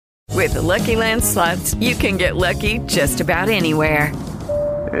With the Lucky Land Slots, you can get lucky just about anywhere.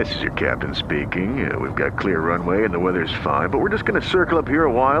 This is your captain speaking. We've got clear runway and the weather's fine, but we're just going to circle up here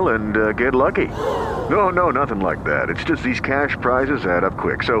a while and get lucky. No, nothing like that. It's just these cash prizes add up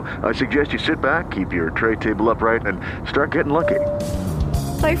quick. So I suggest you sit back, keep your tray table upright, and start getting lucky.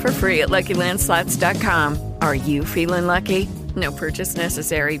 Play for free at LuckyLandSlots.com. Are you feeling lucky? No purchase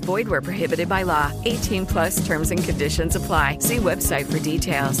necessary. Void where prohibited by law. 18 plus terms and conditions apply. See website for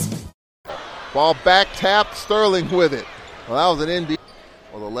details. Ball back tapped, Sterling with it. Well, that was an NB.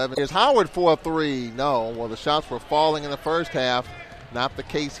 Well, 11. Here's Howard for a three. No. Well, the shots were falling in the first half. Not the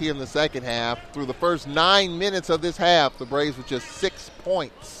case here in the second half. Through the first 9 minutes of this half, the Braves with just 6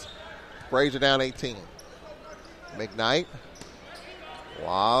 points. Braves are down 18. McKnight.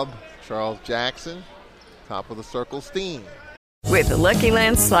 Lob. Charles Jackson. Top of the circle, Steen. With the Lucky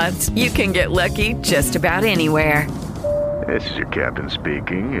Land Slots, you can get lucky just about anywhere. This is your captain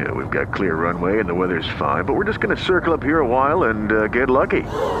speaking. We've got clear runway and the weather's fine, but we're just going to circle up here a while and get lucky.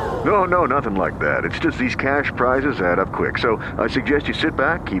 No, nothing like that. It's just these cash prizes add up quick. So I suggest you sit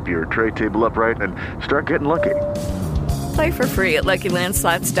back, keep your tray table upright, and start getting lucky. Play for free at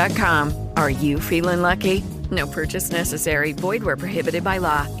LuckyLandSlots.com. Are you feeling lucky? No purchase necessary. Void where prohibited by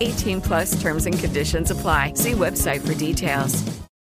law. 18 plus terms and conditions apply. See website for details.